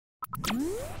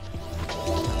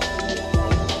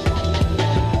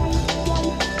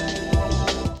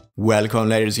Welcome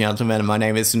ladies and gentlemen, my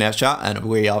name is Sunesha and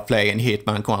we are playing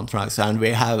Hitman Contracts, and we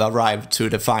have arrived to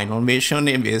the final mission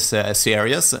in this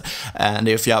series. And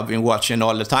if you have been watching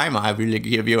all the time, I will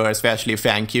give you a especially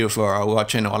thank you for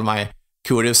watching all my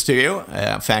kudos to you.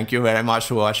 Thank you very much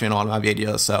for watching all my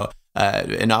videos. So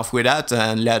enough with that,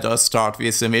 and let us start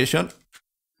with the mission.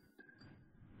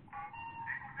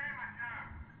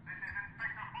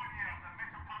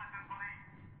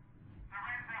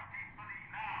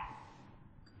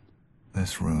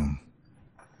 This room.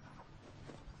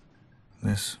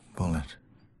 This bullet.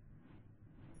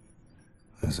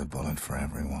 There's a bullet for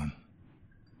everyone.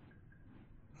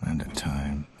 And a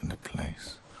time and a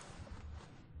place.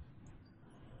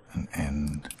 An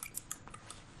end.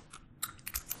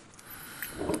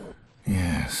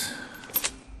 Yes.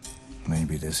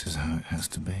 Maybe this is how it has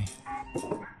to be.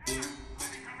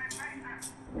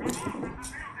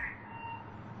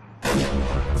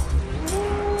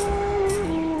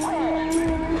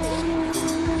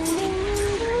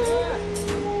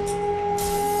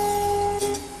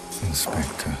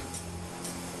 Inspector,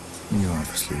 you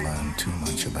obviously learned too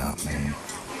much about me.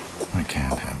 I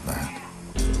can't have that.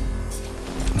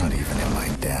 Not even in my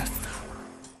death.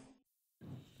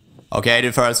 Okay,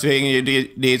 the first thing you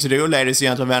need to do, ladies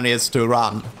and gentlemen, is to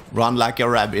run. Run like a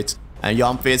rabbit. And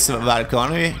jump this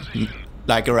balcony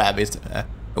like a rabbit.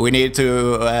 We need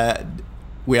to...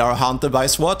 we are hunted by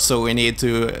SWAT, so we need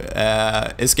to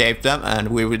escape them, and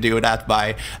we will do that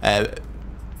by...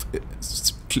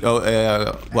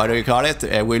 what do you call it?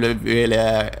 We will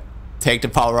take the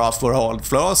power off for the whole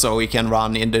floor, so we can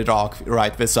run in the dark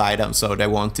right beside them, so they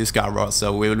won't discover us.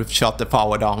 So we will shut the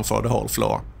power down for the whole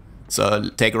floor. So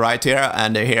take right here,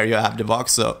 and here you have the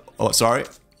box. So, oh, sorry.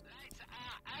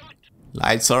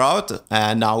 Lights are out,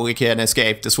 and now we can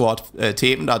escape the SWAT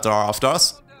team that are after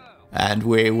us. And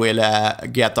we will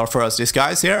get our first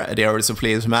disguise here. There is a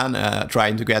policeman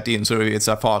trying to get into his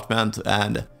apartment,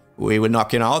 and we will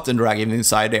knock him out and drag him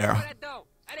inside there.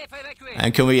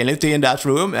 And conveniently in that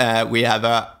room, we have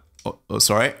a... Oh,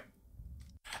 sorry.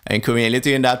 And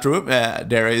conveniently in that room,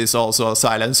 there is also a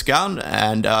silence gun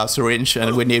and a syringe,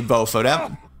 and we need both of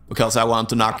them. Because I want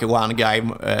to knock one guy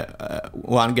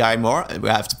more. We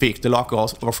have to pick the lock,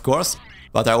 of course.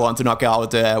 But I want to knock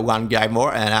out one guy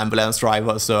more, an ambulance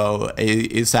driver, so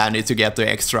it's handy to get the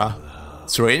extra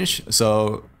syringe.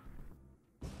 So...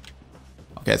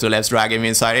 Okay, so let's drag him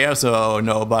inside here, so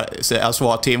nobody, so a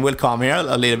SWAT team will come here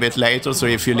a little bit later, so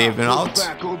if you leave him out,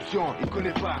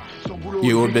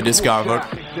 you will be discovered.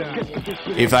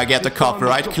 If I get a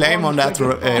copyright claim on that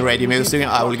radio music,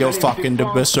 I will go fucking the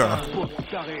berserk.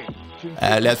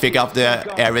 Let's pick up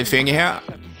everything here.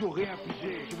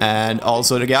 And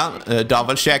also the gun.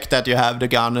 Double check that you have the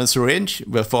gun and syringe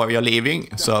before you're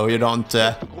leaving, so you don't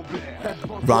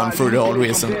run through the whole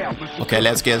reason. Okay,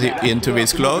 let's get into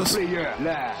this clothes.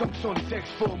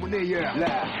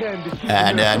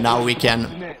 And now we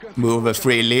can move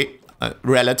freely,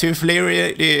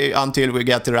 relatively, until we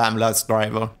get to the ambulance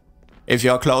driver. If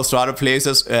you're close to other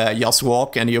places, just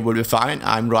walk and you will be fine.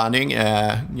 I'm running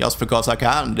just because I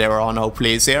can. There are no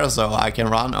police here, so I can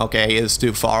run. Okay, he's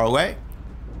too far away.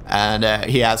 And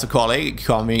he has a colleague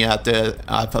coming at the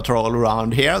patrol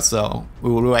around here, so we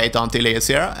will wait until he is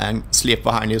here and slip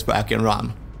behind his back and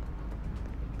run.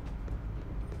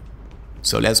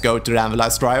 So let's go to the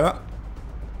ambulance driver.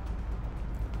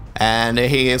 And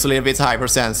he is a little bit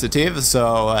hypersensitive,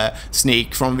 so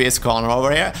sneak from this corner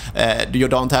over here. You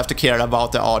don't have to care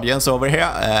about the audience over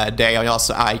here. They are just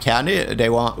eye candy. They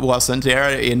wasn't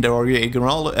there in the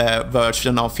original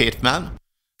version of Hitman.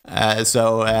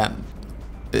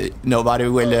 Nobody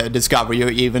will discover you,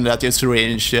 even that you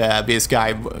syringe this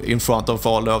guy in front of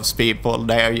all those people.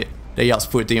 They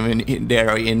just put him in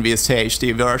there in this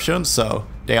HD version, so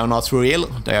they are not real,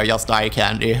 they are just eye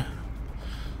candy.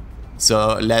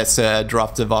 So let's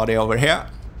drop the body over here.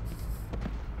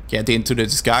 Get into the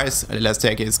disguise. Let's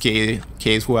take his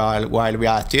keys while we're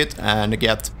at it and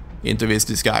get into this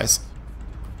disguise.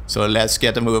 So let's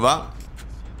get a move on.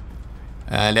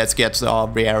 Let's get our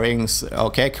bearings.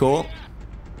 Okay, cool.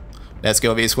 Let's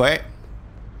go this way.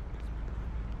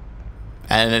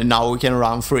 And now we can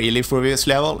run freely through this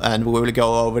level, and we will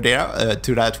go over there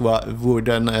to that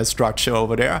wooden structure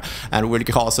over there, and we'll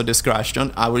cause a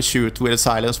discussion. I will shoot with a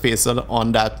silence pistol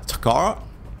on that car.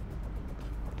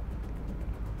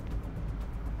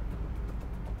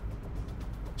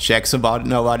 Check so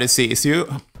nobody sees you.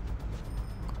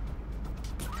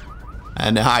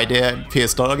 And hide the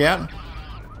pistol again.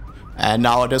 And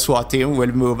now the SWAT team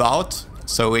will move out.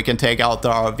 so we can take out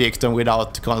our victim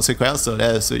without consequence. So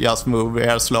let's just move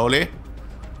here slowly.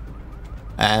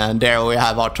 And there we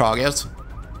have our target.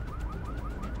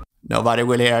 Nobody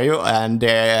will hear you, and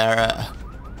their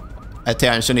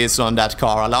attention is on that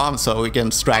car alarm, so we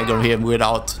can strangle him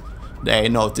without they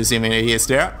noticing he is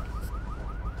there.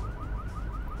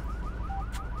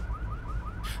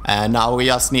 And now we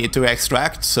just need to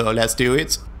extract, so let's do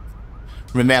it.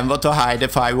 Remember to hide the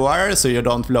 5 wire so you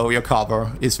don't blow your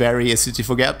cover. It's very easy to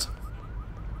forget.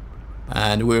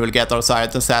 And we will get our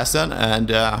silent assassin, and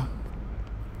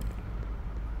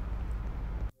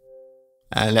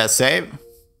let's save.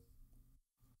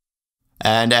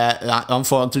 And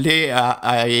unfortunately,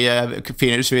 I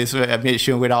finished this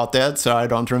mission without that, so I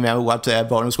don't remember what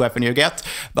bonus weapon you get.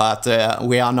 But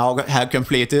we are now have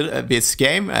completed this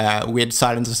game with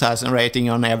silent assassin rating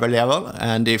on every level.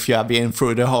 And if you have been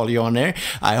through the whole journey,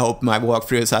 I hope my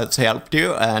walkthroughs has helped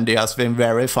you. And it has been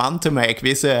very fun to make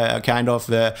this kind of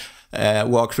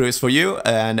walkthroughs for you.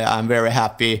 And I'm very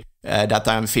happy that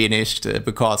I'm finished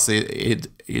because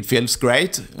it feels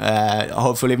great.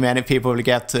 Hopefully many people will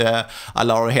get a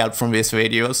lot of help from these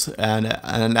videos,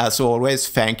 and as always,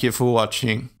 thank you for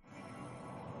watching.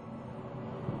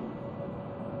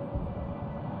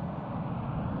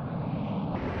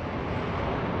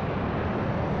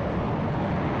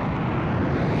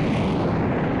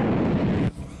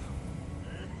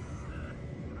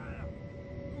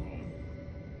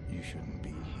 You shouldn't be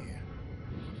here.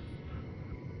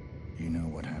 You know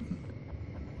what happened?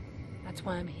 That's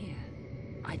why I'm here.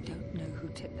 I don't know who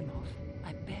tipped them off.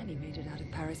 I barely made it out of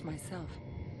Paris myself.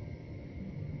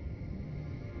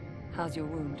 How's your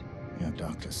wound? Your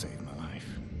doctor saved my life.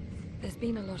 There's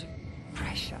been a lot of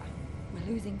pressure.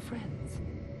 We're losing friends.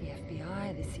 The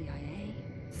FBI, the CIA,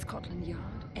 Scotland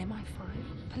Yard,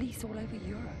 MI5, police all over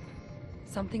Europe.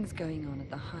 Something's going on at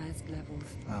the highest levels.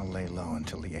 I'll lay low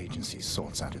until the agency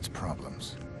sorts out its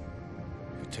problems.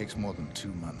 If it takes more than 2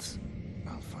 months,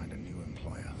 I'll find a new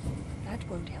employer. That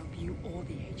won't help you or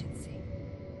the agency.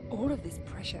 All of this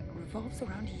pressure revolves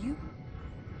around you.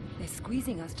 They're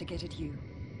squeezing us to get at you.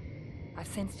 I've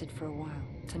sensed it for a while.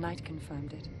 Tonight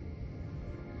confirmed it.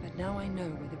 But now I know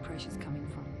where the pressure's coming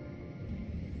from.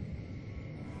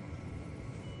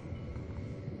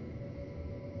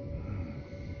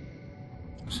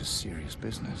 This is serious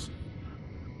business.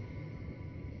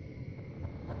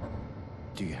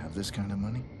 Do you have this kind of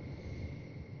money?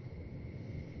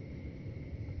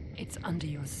 It's under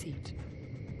your seat.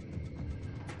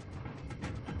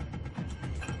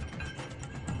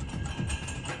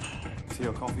 See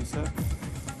your coffee, sir?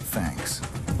 Thanks,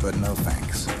 but no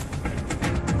thanks.